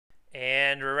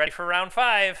And we're ready for round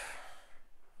 5.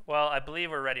 Well, I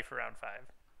believe we're ready for round 5.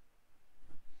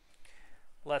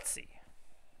 Let's see.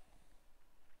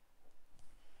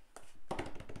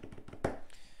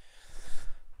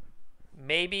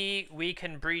 Maybe we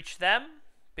can breach them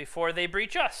before they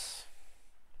breach us,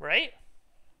 right?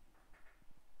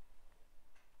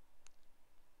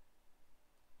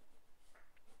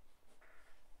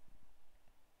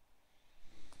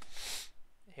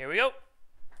 Here we go.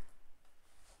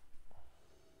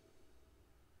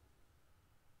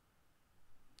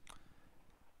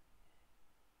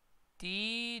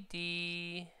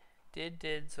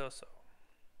 Did, so.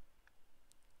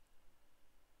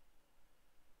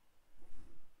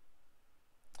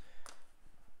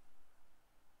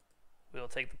 We'll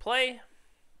take the play.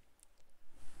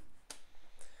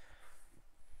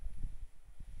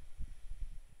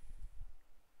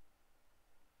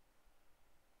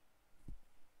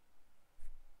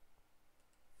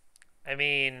 I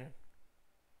mean,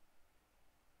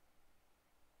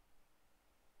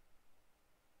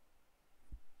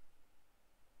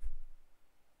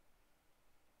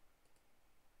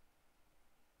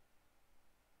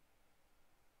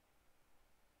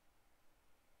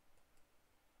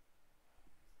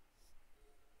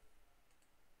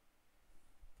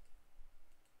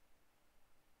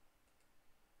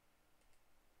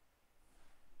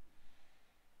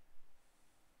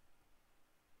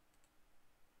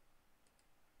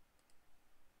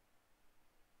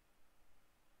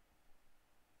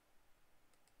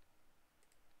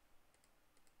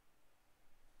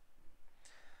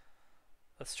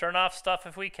 let's turn off stuff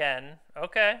if we can.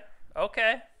 Okay.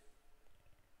 Okay.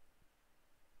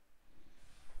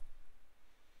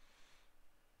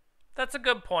 That's a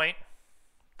good point.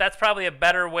 That's probably a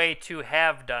better way to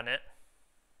have done it.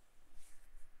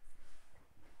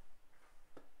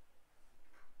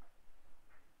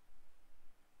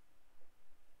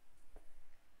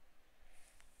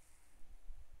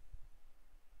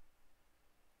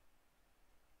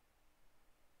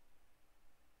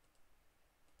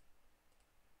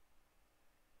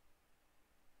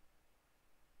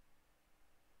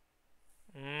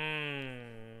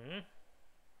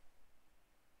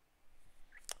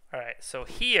 All right, so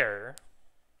here,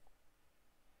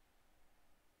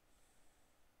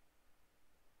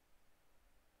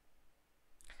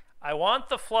 I want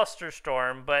the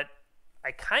Flusterstorm, but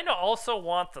I kind of also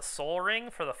want the Soul Ring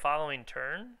for the following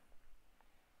turn.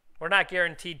 We're not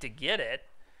guaranteed to get it,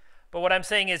 but what I'm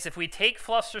saying is if we take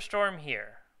Flusterstorm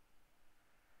here,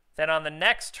 then on the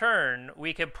next turn,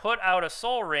 we could put out a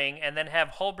Soul Ring and then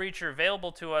have Hull Breacher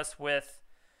available to us with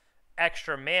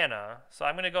extra mana. So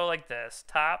I'm going to go like this.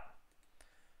 Top,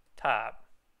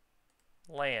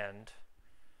 land,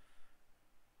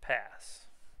 pass.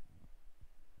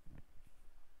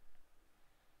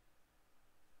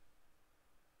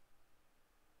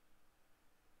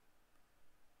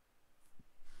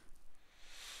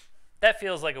 That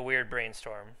feels like a weird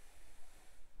brainstorm.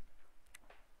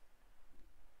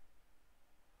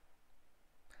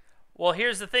 Well,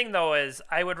 here's the thing, though, is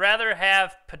I would rather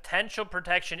have potential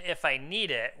protection if I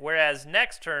need it, whereas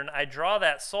next turn I draw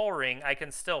that Soul Ring, I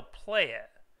can still play it.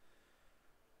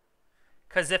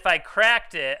 Because if I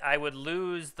cracked it, I would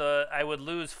lose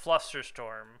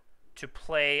Flusterstorm to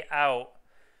play out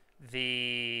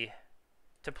the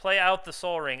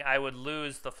Soul Ring. I would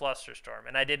lose the Flusterstorm,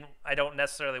 and I don't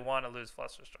necessarily want to lose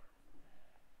Flusterstorm.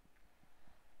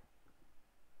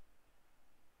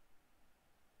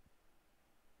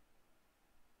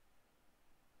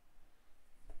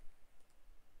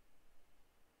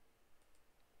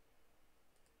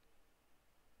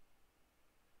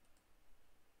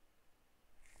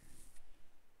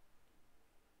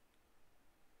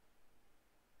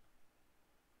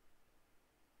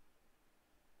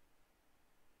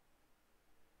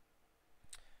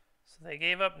 So they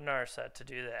gave up Narset to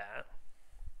do that.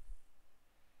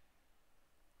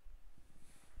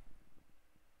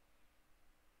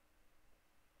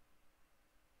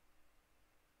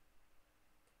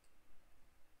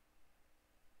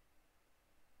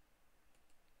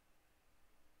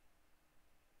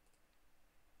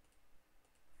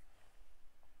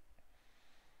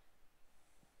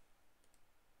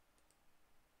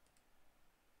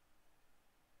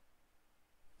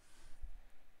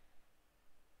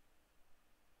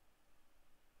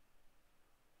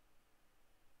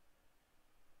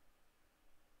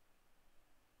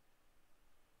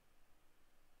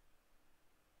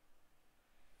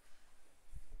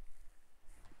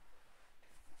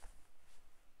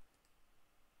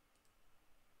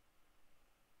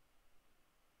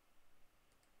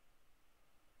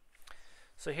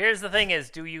 So here's the thing is,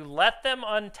 do you let them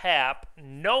untap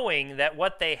knowing that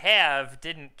what they have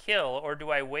didn't kill, or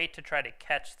do I wait to try to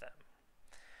catch them?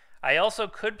 I also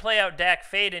could play out Dak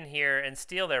Fade in here and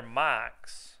steal their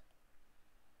Mox.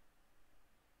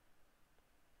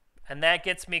 And that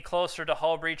gets me closer to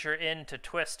Hull Breacher into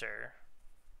Twister.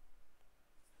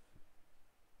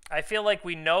 I feel like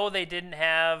we know they didn't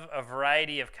have a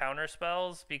variety of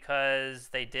counterspells because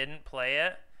they didn't play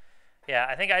it. Yeah,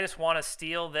 I think I just want to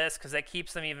steal this because that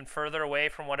keeps them even further away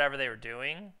from whatever they were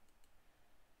doing.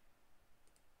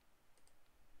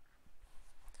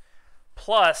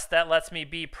 Plus, that lets me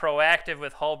be proactive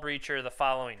with Hull Breacher the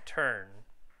following turn.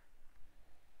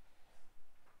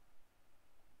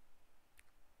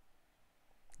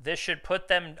 This should put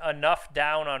them enough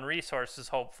down on resources,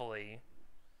 hopefully.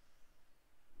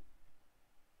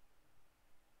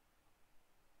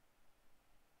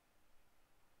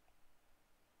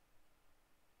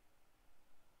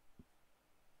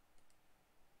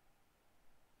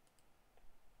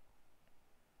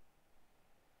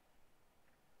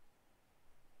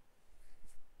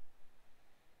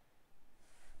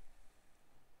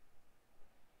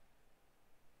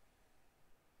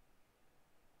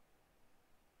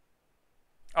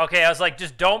 Okay, I was like,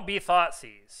 just don't be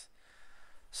Thoughtseize.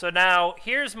 So now,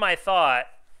 here's my thought.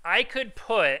 I could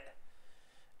put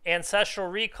Ancestral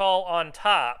Recall on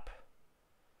top,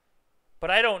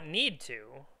 but I don't need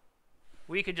to.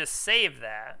 We could just save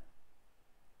that.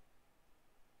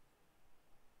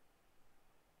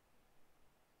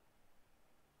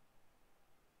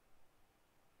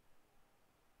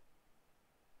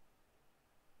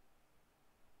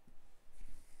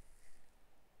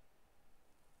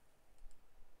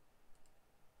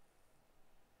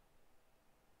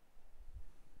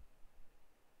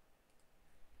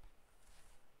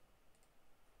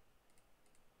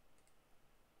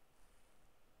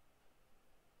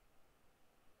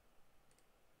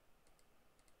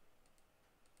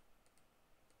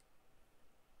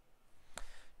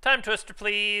 Time Twister,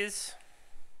 please.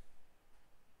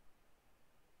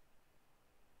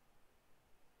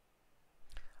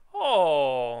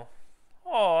 Oh.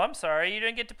 Oh, I'm sorry. You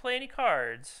didn't get to play any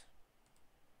cards.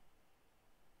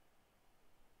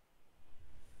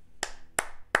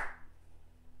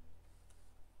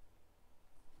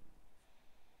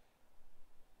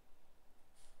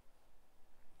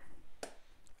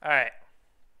 All right.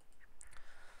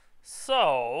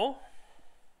 So,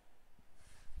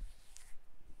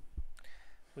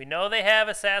 we know they have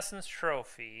Assassin's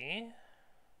Trophy.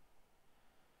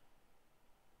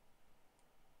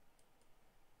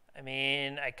 I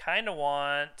mean, I kind of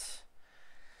want...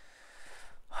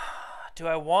 Do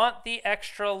I want the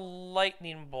extra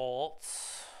lightning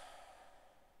bolts?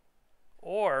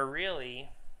 Or, really...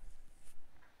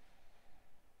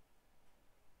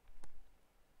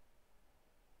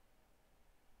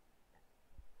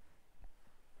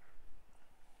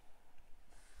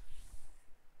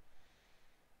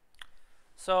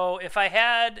 So if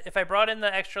I brought in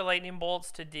the extra lightning bolts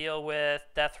to deal with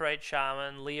Deathrite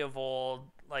Shaman, Leovold,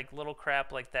 like little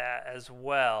crap like that as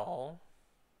well.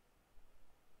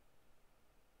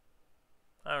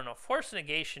 I don't know. Force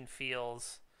Negation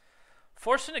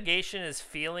is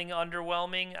feeling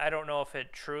underwhelming. I don't know if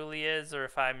it truly is or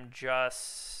if am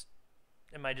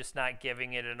I just not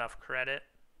giving it enough credit?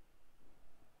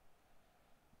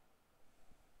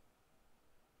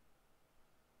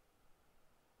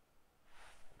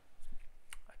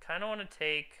 I kind of want to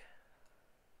take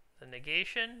the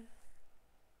negation.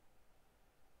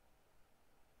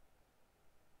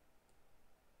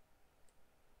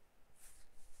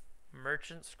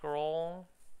 Merchant Scroll.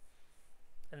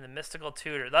 And the Mystical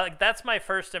Tutor. That's my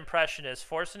first impression is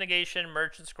Force Negation,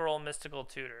 Merchant Scroll, Mystical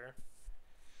Tutor.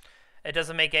 It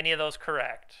doesn't make any of those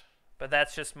correct. But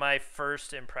that's just my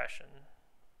first impression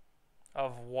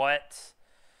of what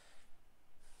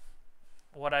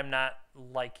I'm not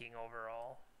liking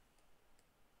overall.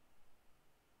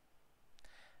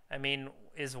 I mean,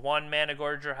 is one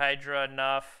Managorger Hydra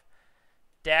enough?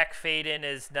 Dak Faden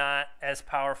is not as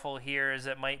powerful here as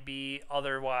it might be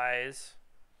otherwise.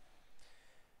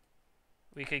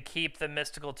 We could keep the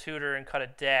Mystical Tutor and cut a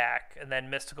Dak, and then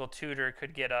Mystical Tutor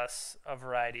could get us a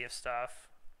variety of stuff.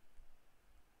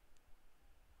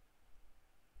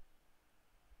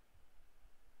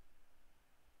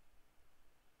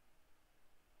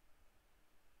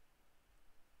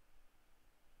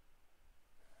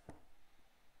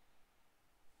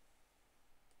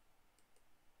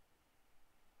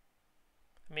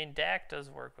 I mean, Dak does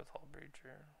work with Hull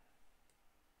Breacher.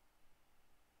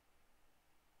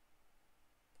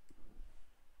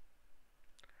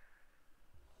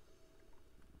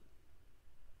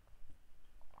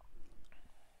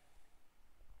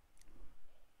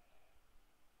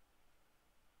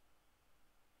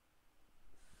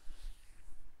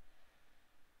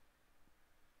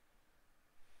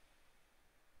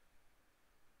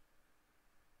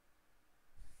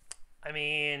 I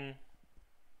mean,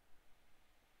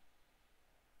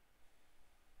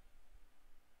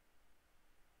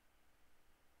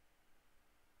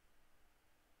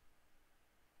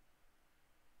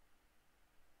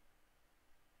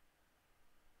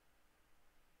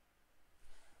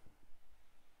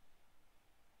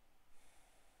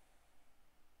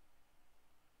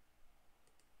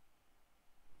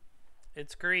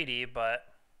 it's greedy, but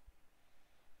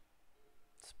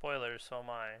spoilers, so am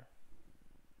I.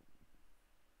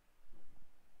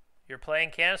 You're playing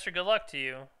canister, good luck to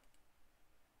you.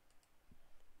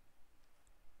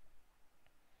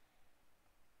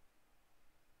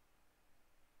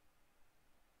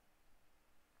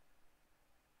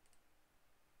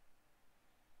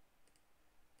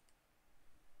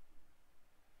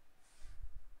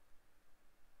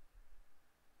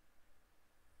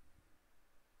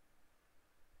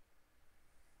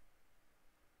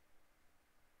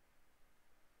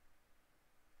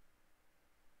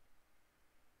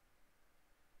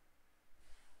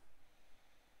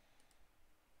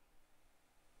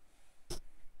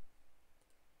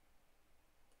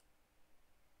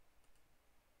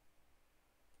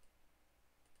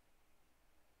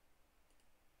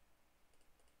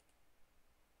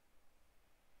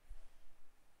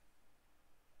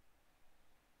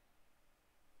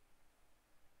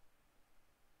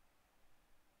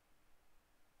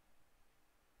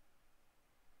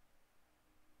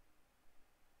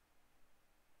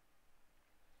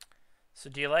 So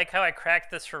do you like how I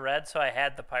cracked this for red so I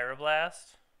had the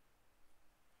Pyroblast?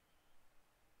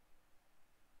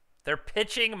 They're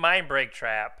pitching Mindbreak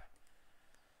Trap.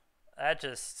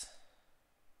 That's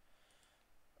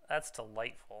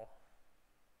delightful.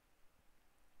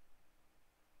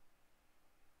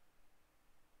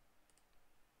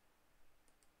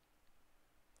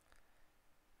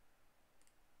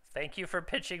 Thank you for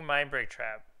pitching Mindbreak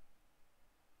Trap.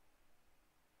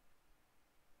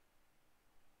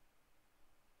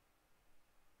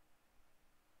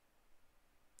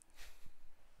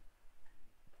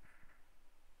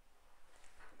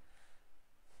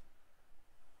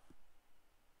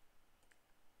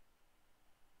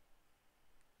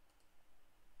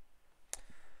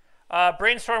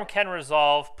 Brainstorm can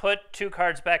resolve. Put 2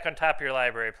 cards back on top of your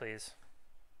library, please.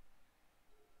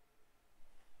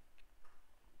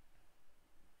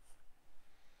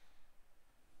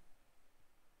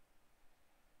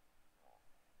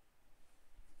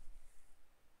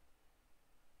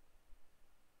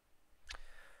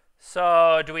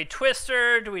 So, do we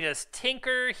Twister? Do we just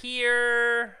Tinker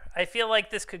here? I feel like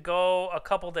this could go a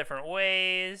couple different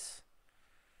ways.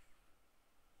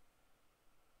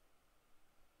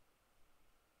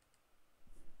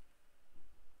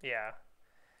 Yeah.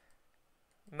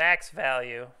 Max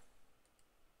value.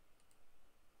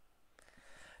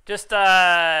 Just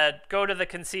go to the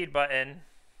concede button.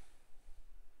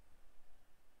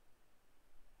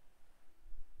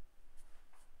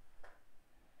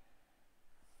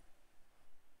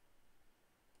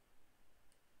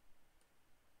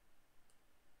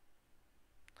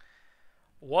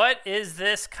 What is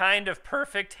this kind of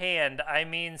perfect hand? I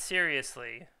mean,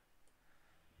 seriously.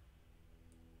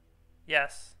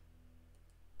 Yes.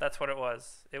 That's what it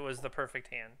was. It was the perfect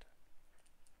hand.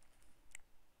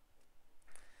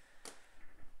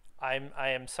 I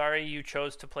am sorry you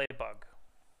chose to play Bug.